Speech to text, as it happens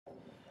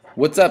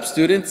What's up,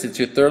 students? It's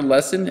your third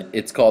lesson.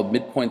 It's called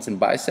Midpoints and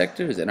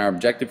Bisectors, and our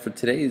objective for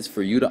today is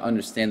for you to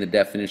understand the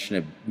definition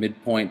of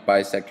midpoint,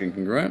 bisector, and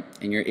congruent,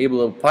 and you're able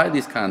to apply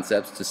these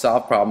concepts to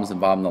solve problems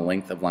involving the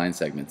length of line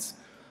segments.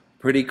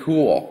 Pretty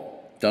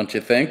cool, don't you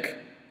think?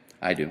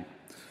 I do.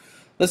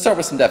 Let's start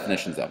with some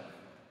definitions, though.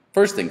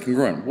 First thing,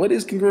 congruent. What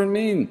does congruent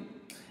mean?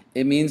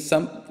 It means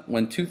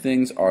when two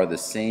things are the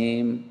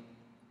same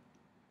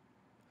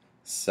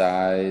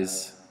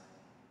size,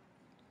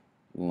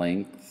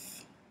 length,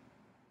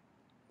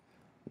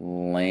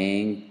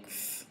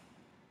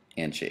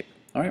 and shape.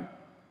 All right?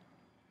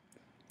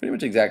 Pretty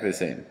much exactly the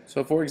same.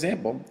 So for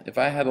example, if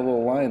I had a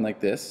little line like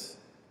this,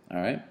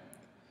 all right,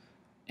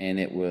 and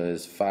it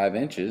was 5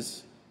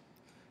 inches,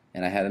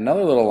 and I had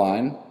another little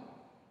line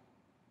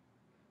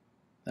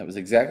that was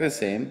exactly the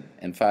same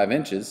and 5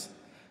 inches,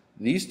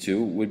 these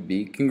two would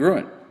be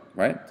congruent,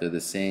 right? They're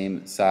the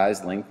same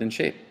size, length, and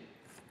shape.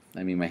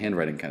 I mean, my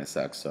handwriting kind of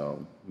sucks,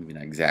 so maybe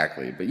not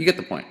exactly, but you get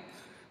the point.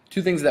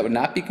 Two things that would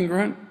not be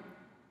congruent.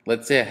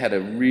 Let's say I had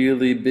a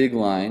really big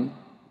line,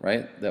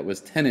 right, that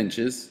was 10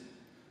 inches,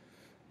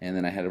 and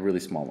then I had a really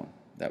small one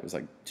that was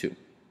like 2.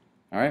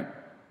 All right?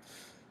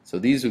 So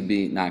these would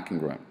be not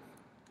congruent.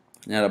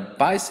 Now, to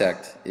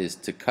bisect is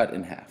to cut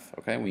in half.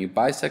 Okay? When you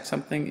bisect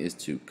something, is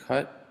to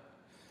cut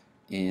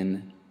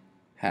in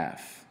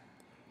half.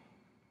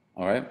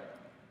 All right?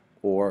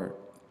 Or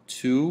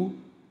two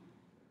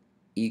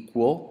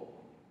equal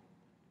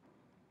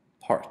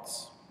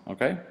parts.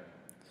 Okay?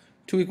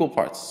 Two equal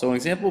parts. So an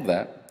example of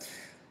that,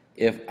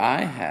 if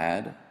I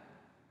had,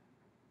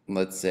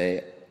 let's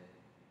say,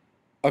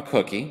 a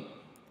cookie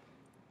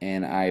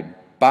and I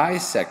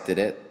bisected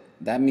it,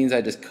 that means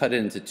I just cut it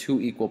into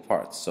two equal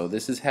parts. So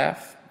this is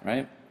half,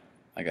 right?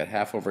 I got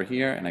half over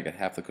here and I got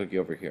half the cookie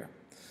over here.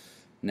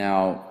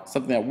 Now,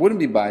 something that wouldn't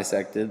be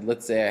bisected,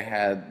 let's say I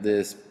had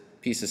this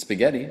piece of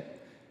spaghetti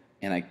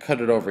and I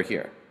cut it over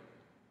here.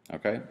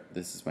 Okay?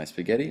 This is my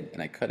spaghetti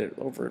and I cut it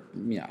over,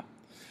 yeah.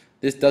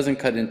 This doesn't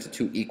cut into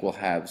two equal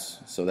halves,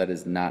 so that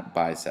is not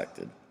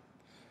bisected.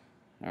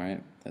 All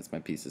right, that's my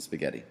piece of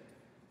spaghetti.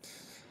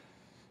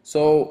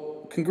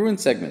 So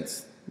congruent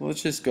segments. Well,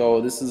 let's just go.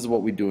 This is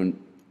what we do in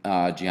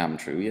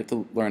geometry. We have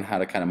to learn how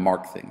to kind of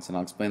mark things, and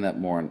I'll explain that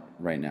more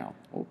right now.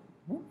 Oh,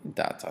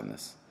 dots on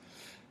this.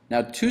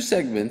 Now, two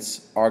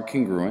segments are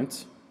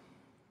congruent.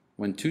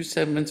 When two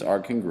segments are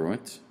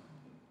congruent,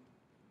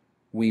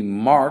 we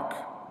mark.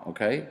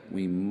 Okay,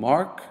 we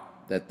mark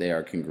that they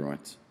are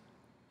congruent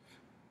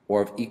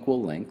or of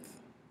equal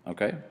length.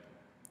 Okay,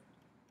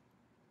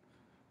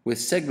 with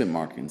segment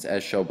markings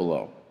as shown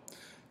below.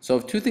 So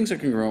if two things are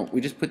congruent, we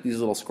just put these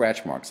little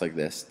scratch marks like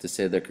this to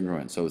say they're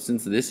congruent. So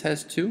since this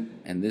has 2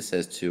 and this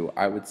has 2,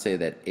 I would say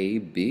that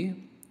AB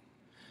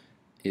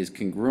is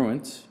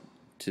congruent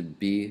to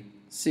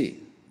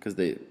BC because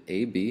the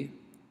AB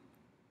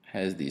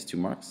has these 2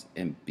 marks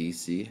and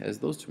BC has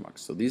those 2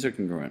 marks. So these are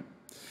congruent.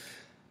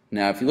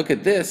 Now if you look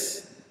at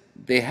this,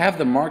 they have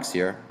the marks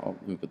here. Oh,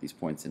 let me put these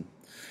points in.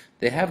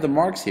 They have the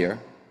marks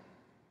here,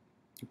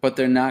 but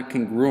they're not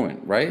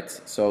congruent, right?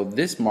 So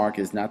this mark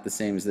is not the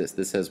same as this.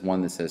 This has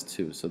 1, this has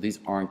 2. So these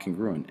aren't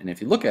congruent. And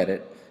if you look at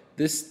it,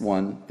 this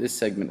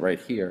segment right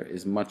here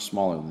is much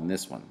smaller than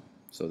this one.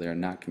 So they're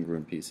not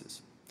congruent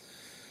pieces.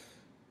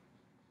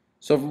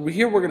 So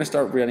here we're going to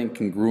start writing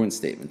congruent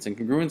statements. And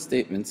congruent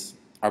statements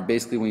are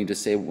basically when you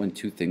just say when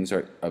two things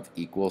are of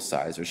equal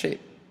size or shape.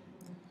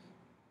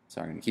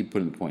 So I'm going to keep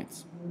putting the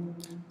points.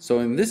 So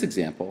in this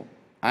example,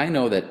 I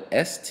know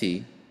that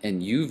ST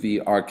and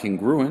UV are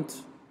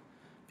congruent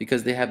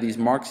because they have these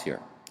marks here.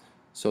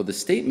 So the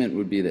statement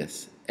would be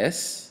this: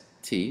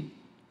 ST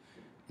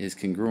is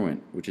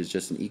congruent, which is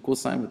just an equal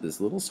sign with this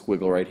little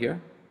squiggle right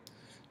here,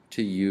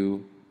 to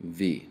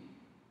UV.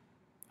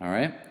 All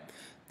right?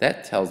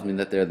 That tells me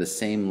that they're the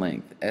same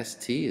length.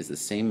 ST is the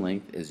same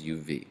length as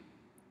UV.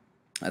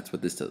 That's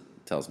what this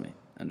tells me.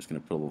 I'm just going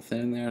to put a little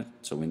thing in there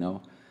so we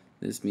know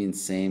this means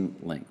same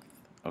length.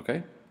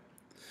 Okay?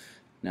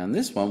 Now in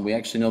this one, we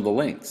actually know the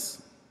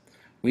lengths.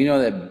 We know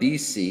that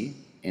BC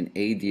and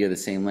AD are the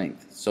same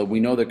length. So we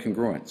know they're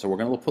congruent. So we're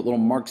going to put little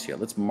marks here.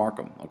 Let's mark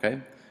them,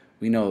 okay?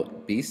 We know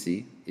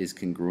BC is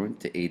congruent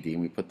to AD, and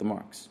we put the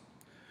marks.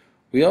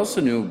 We also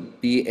knew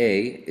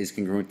BA is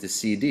congruent to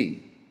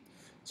CD.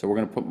 So we're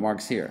going to put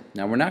marks here.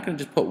 Now we're not going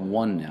to just put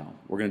 1 now.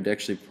 We're going to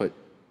actually put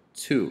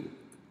 2.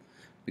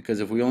 Because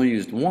if we only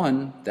used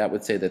 1, that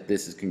would say that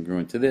this is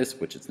congruent to this,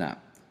 which it's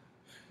not.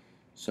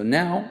 So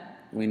now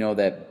we know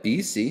that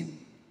BC,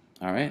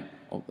 all right,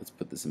 oh, let's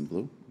put this in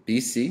blue.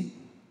 BC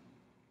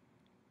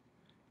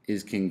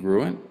is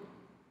congruent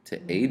to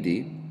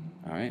AD,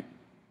 all right,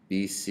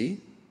 BC,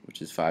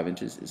 which is 5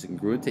 inches, is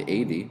congruent to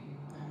AD,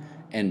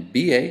 and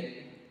BA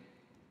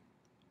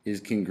is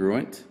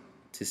congruent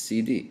to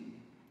CD,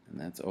 and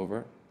that's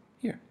over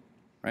here,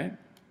 right?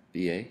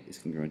 BA is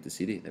congruent to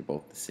CD. They're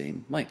both the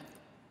same length.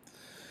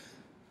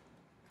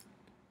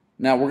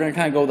 Now we're going to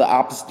kind of go the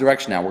opposite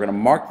direction now. We're going to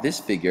mark this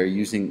figure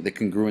using the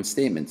congruent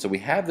statement. So we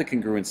have the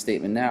congruent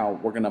statement now.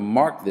 We're going to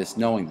mark this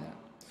knowing that.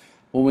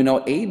 Well, we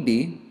know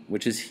AB,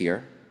 which is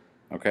here,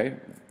 okay,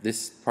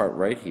 this part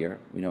right here,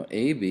 we know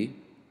AB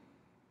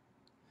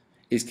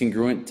is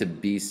congruent to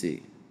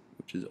BC,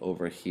 which is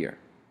over here.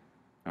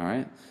 All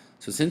right?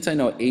 So since I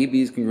know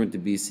AB is congruent to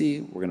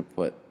BC, we're going to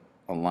put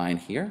a line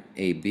here.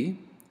 AB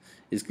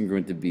is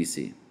congruent to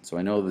BC. So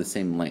I know the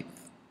same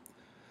length.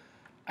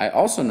 I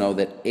also know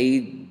that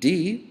AD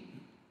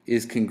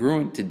is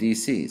congruent to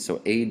DC.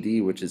 So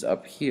AD, which is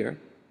up here,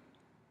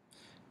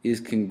 is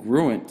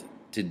congruent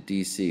to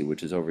DC,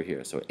 which is over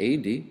here. So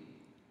AD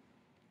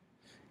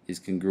is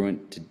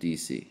congruent to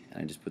DC.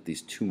 And I just put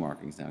these two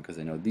markings down because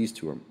I know these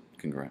two are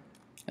congruent.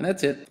 And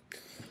that's it.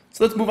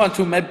 So let's move on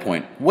to a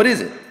midpoint. What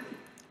is it?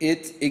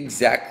 It's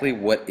exactly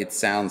what it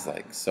sounds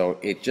like. So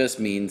it just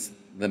means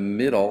the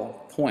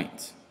middle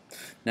point.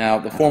 Now,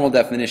 the formal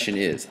definition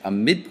is a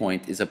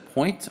midpoint is a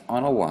point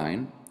on a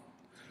line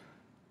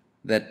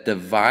that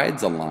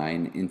divides a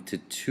line into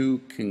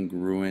two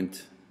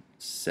congruent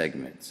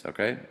segments,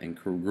 okay? And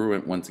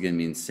congruent, once again,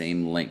 means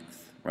same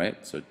length,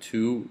 right? So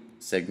two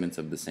segments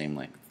of the same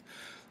length.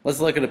 Let's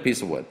look at a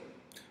piece of wood,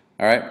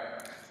 all right?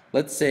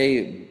 Let's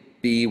say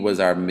B was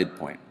our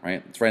midpoint,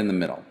 right? It's right in the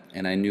middle.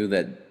 And I knew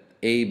that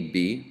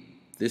AB,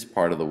 this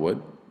part of the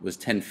wood, was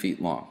 10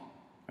 feet long,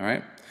 all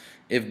right?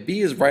 If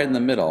B is right in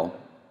the middle,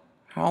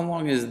 how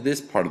long is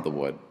this part of the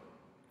wood?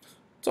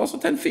 It's also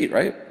 10 feet,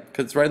 right?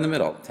 Because it's right in the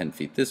middle. 10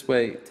 feet this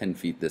way, 10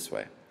 feet this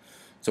way.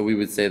 So we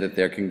would say that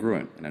they're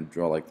congruent, and I'd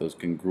draw like those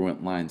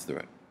congruent lines through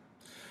it.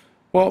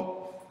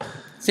 Well,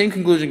 same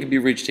conclusion can be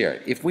reached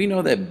here. If we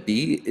know that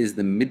B is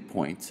the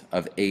midpoint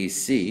of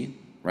AC,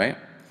 right,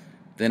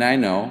 then I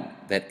know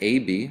that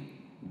AB,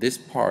 this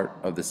part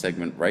of the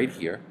segment right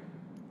here,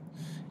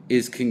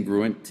 is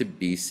congruent to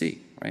BC,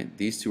 right?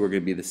 These two are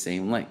going to be the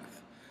same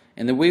length.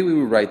 And the way we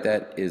would write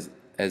that is,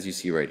 as you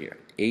see right here,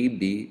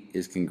 AB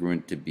is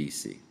congruent to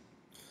BC.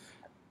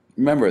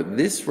 Remember,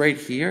 this right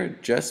here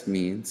just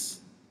means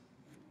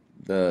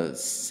the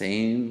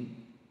same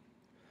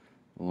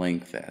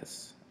length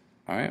as,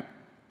 all right?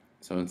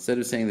 So instead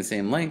of saying the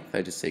same length,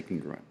 I just say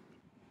congruent.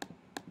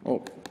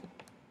 Oh.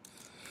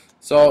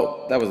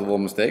 So that was a little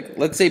mistake.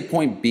 Let's say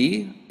point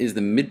B is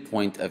the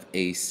midpoint of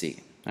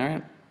AC, all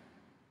right?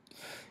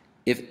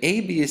 If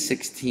AB is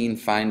 16,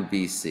 find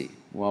BC.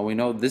 Well, we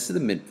know this is the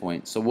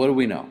midpoint, so what do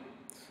we know?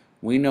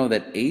 We know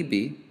that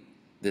AB,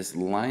 this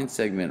line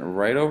segment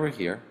right over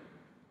here,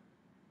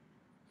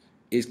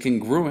 is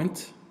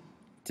congruent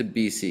to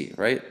BC,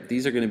 right?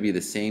 These are going to be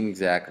the same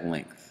exact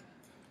length.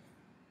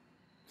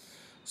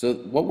 So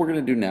what we're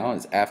going to do now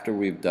is, after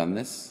we've done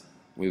this,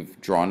 we've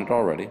drawn it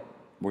already,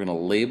 we're going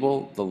to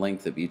label the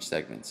length of each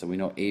segment. So we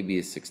know AB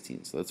is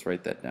 16, so let's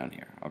write that down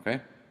here,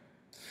 okay?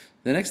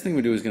 The next thing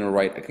we do is going to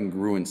write a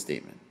congruence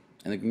statement.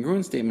 And the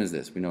congruence statement is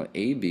this. We know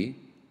AB,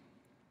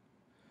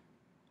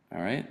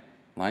 all right,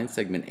 line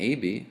segment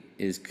AB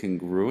is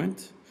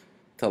congruent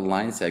to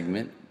line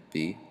segment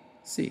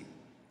BC.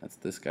 That's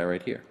this guy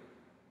right here.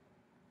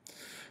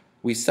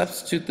 We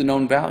substitute the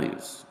known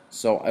values.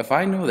 So if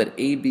I know that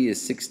AB is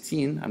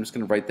 16, I'm just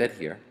going to write that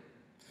here.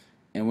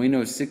 And we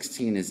know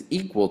 16 is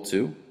equal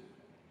to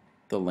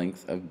the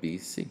length of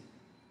BC.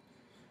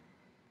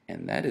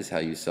 And that is how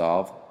you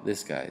solve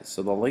this guy.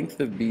 So the length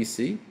of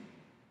BC,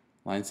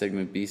 line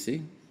segment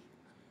BC,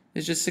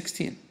 is just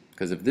 16.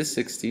 Because if this is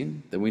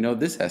 16, then we know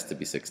this has to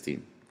be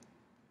 16.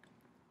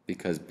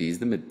 Because B is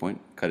the midpoint,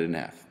 cut it in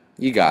half.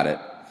 You got it.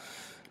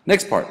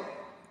 Next part.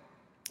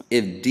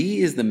 If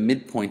D is the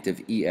midpoint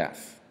of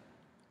EF,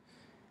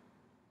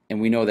 and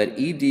we know that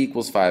ED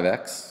equals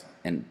 5x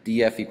and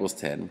DF equals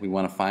 10, we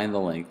want to find the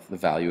length, the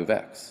value of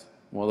x.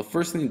 Well, the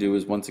first thing to do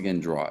is once again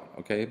draw it,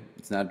 okay?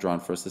 It's not drawn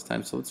for us this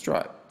time, so let's draw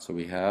it. So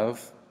we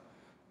have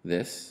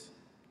this,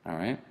 all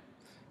right?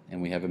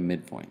 And we have a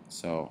midpoint.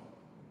 So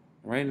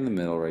right in the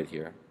middle right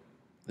here,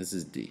 this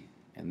is D.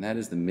 And that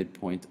is the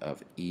midpoint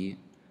of E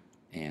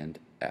and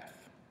F.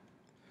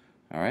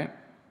 All right?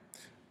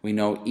 We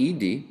know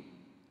ED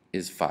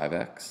is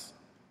 5x,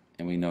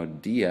 and we know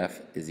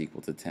DF is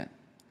equal to 10.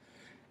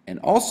 And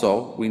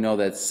also, we know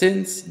that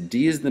since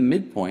D is the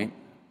midpoint,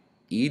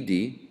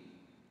 ED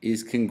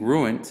is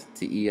congruent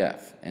to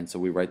EF, and so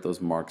we write those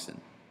marks in.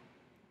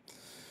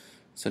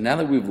 So now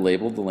that we've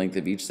labeled the length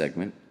of each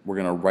segment, we're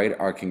going to write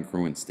our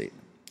congruence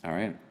statement, all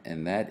right?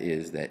 And that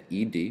is that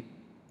ED,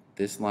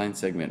 this line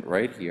segment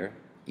right here,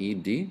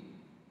 ED,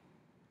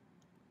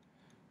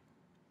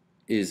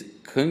 is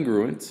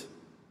congruent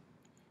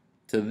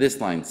to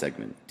this line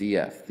segment,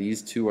 DF.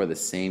 These two are the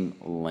same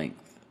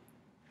length.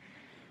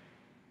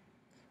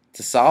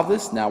 To solve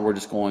this, now we're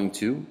just going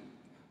to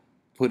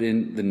put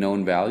in the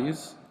known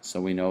values. So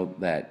we know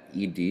that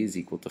ED is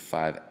equal to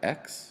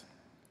 5x,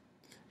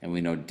 and we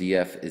know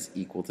DF is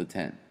equal to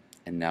 10.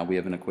 And now we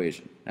have an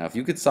equation. Now if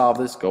you could solve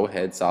this, go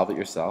ahead, solve it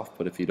yourself.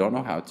 But if you don't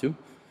know how to,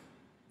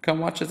 come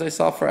watch as I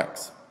solve for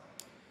x.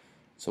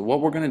 So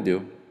what we're going to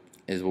do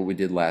is what we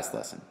did last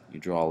lesson. You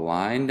draw a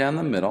line down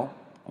the middle,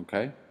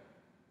 okay?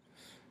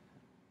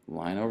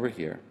 Line over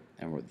here.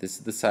 And this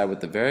is the side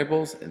with the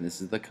variables, and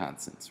this is the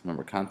constants.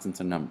 Remember,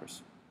 constants are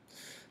numbers.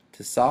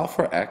 To solve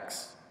for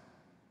x,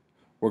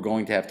 we're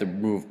going to have to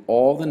move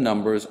all the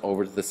numbers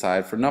over to the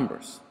side for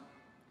numbers.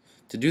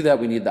 To do that,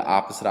 we need the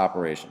opposite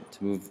operation.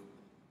 To move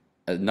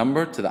a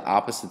number to the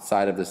opposite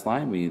side of this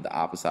line, we need the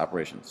opposite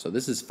operation. So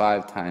this is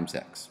 5 times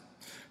x.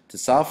 To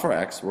solve for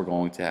x, we're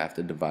going to have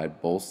to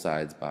divide both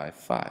sides by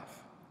 5,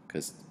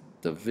 because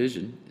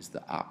division is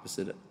the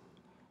opposite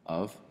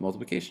of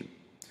multiplication.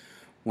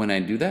 When I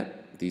do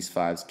that, these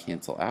 5's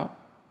cancel out,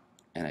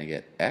 and I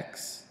get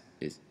x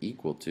is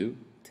equal to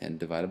 10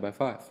 divided by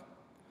 5,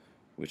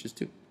 which is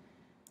 2.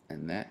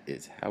 And that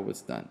is how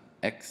it's done.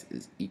 X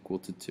is equal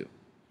to 2.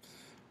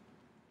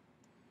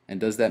 And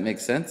does that make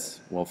sense?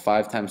 Well,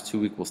 5 times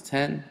 2 equals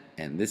 10,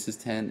 and this is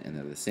 10, and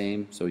they're the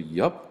same. So,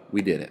 yup,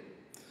 we did it.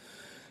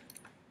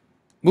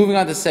 Moving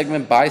on to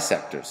segment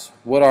bisectors.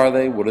 What are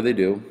they? What do they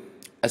do?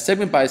 A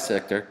segment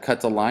bisector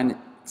cuts a line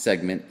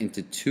segment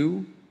into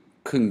 2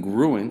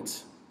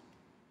 congruent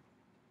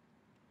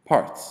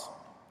parts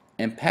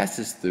and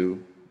passes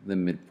through the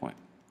midpoint.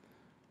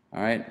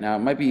 All right, now it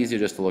might be easier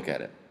just to look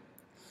at it.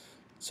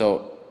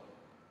 So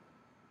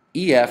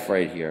EF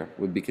right here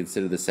would be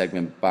considered the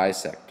segment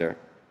bisector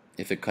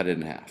if it cut it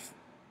in half.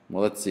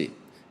 Well, let's see.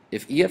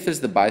 If EF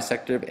is the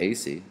bisector of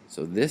AC,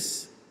 so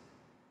this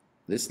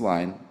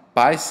line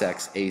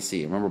bisects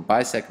AC. Remember,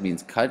 bisect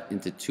means cut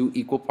into 2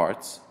 equal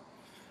parts.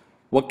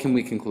 What can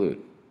we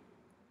conclude?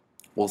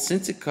 Well,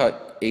 since it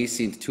cut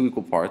AC into 2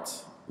 equal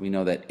parts, we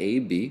know that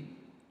AB,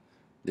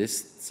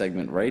 this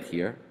segment right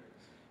here,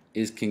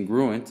 is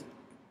congruent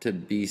to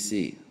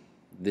BC,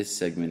 this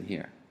segment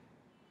here.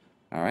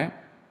 All right?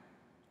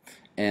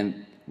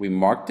 And we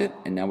marked it,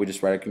 and now we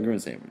just write a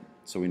congruence statement.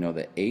 So we know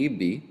that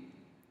AB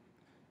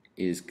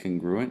is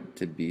congruent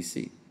to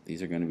BC.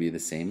 These are going to be the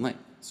same length.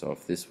 So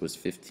if this was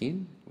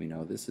 15, we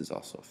know this is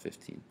also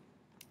 15.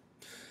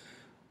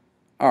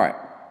 All right.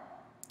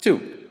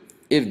 2.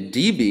 If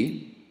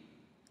DB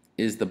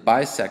is the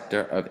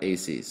bisector of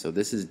AC, so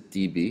this is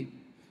DB. You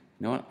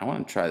know what? I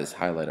want to try this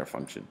highlighter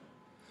function.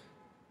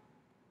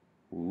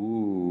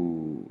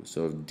 Ooh.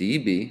 So if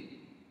DB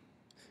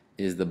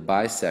is the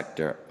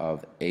bisector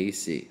of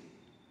AC.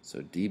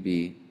 So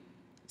DB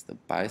is the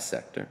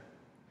bisector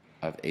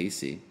of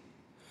AC.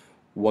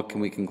 What can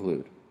we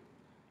conclude?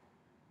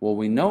 Well,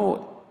 we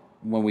know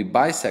when we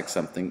bisect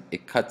something,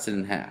 it cuts it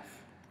in half.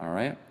 All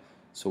right?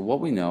 So what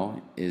we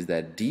know is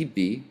that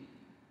DB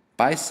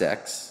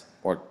bisects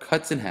or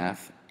cuts in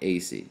half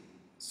AC.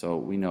 So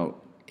we know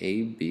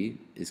AB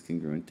is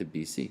congruent to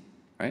BC,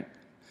 right?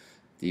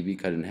 DB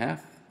cut in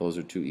half, those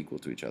are 2 equal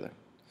to each other.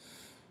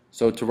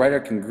 So to write our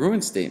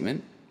congruence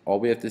statement, all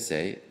we have to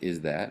say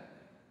is that,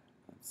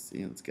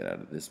 let's get out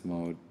of this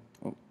mode.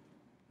 Oh,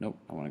 nope,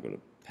 I want to go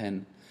to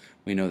pen.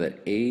 We know that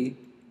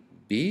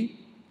AB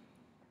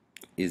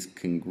is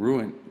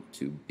congruent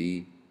to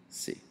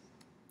BC.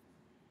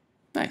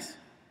 Nice.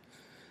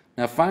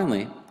 Now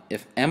finally,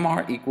 if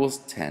MR equals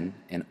 10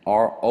 and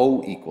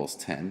RO equals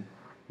 10,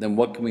 then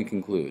what can we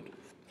conclude?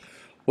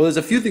 Well, there's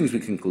a few things we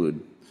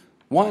conclude.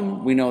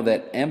 One, we know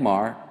that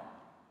MR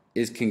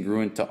is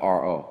congruent to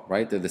RO,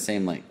 right? They're the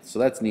same length. So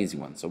that's an easy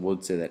one. So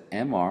we'll say that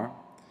MR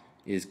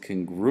is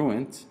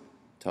congruent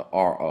to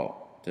RO.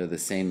 They're the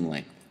same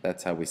length.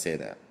 That's how we say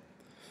that.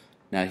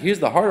 Now here's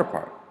the harder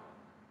part.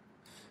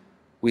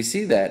 We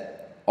see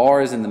that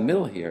R is in the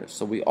middle here,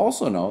 so we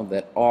also know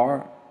that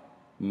R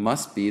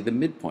must be the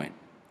midpoint.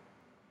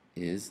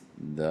 Is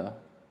the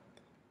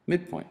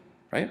midpoint,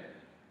 right?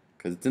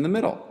 Because it's in the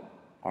middle.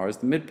 R is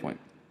the midpoint.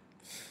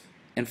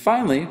 And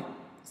finally,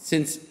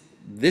 since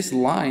this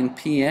line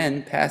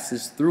PN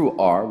passes through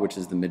R, which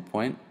is the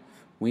midpoint,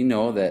 we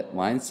know that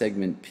line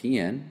segment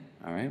PN,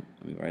 all right,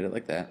 let me write it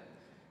like that,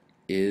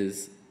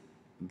 is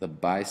the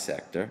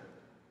bisector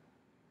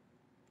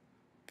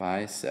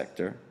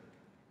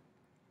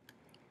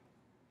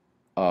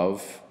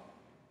of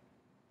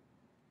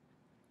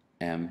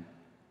MO.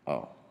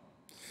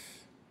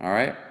 All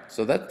right,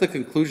 so that's the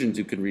conclusions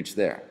you could reach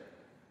there.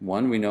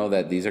 One, we know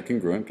that these are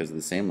congruent because of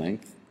the same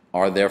length.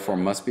 R therefore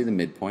must be the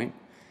midpoint.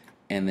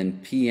 And then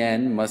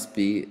PN must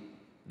be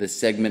the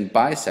segment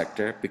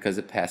bisector because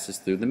it passes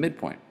through the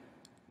midpoint,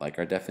 like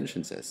our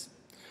definition says.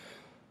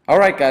 All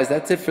right, guys,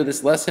 that's it for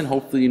this lesson.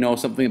 Hopefully you know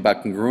something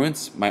about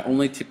congruence. My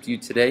only tip to you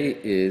today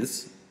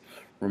is,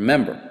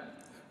 remember,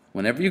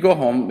 whenever you go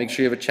home, make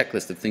sure you have a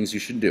checklist of things you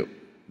should do.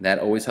 That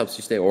always helps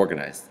you stay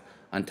organized.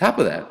 On top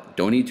of that,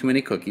 don't eat too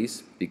many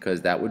cookies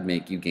because that would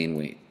make you gain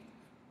weight.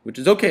 Which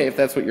is okay if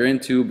that's what you're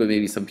into, but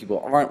maybe some people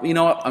aren't. You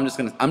know what? I'm just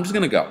gonna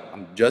go.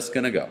 I'm just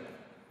gonna go.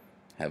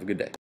 Have a good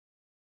day.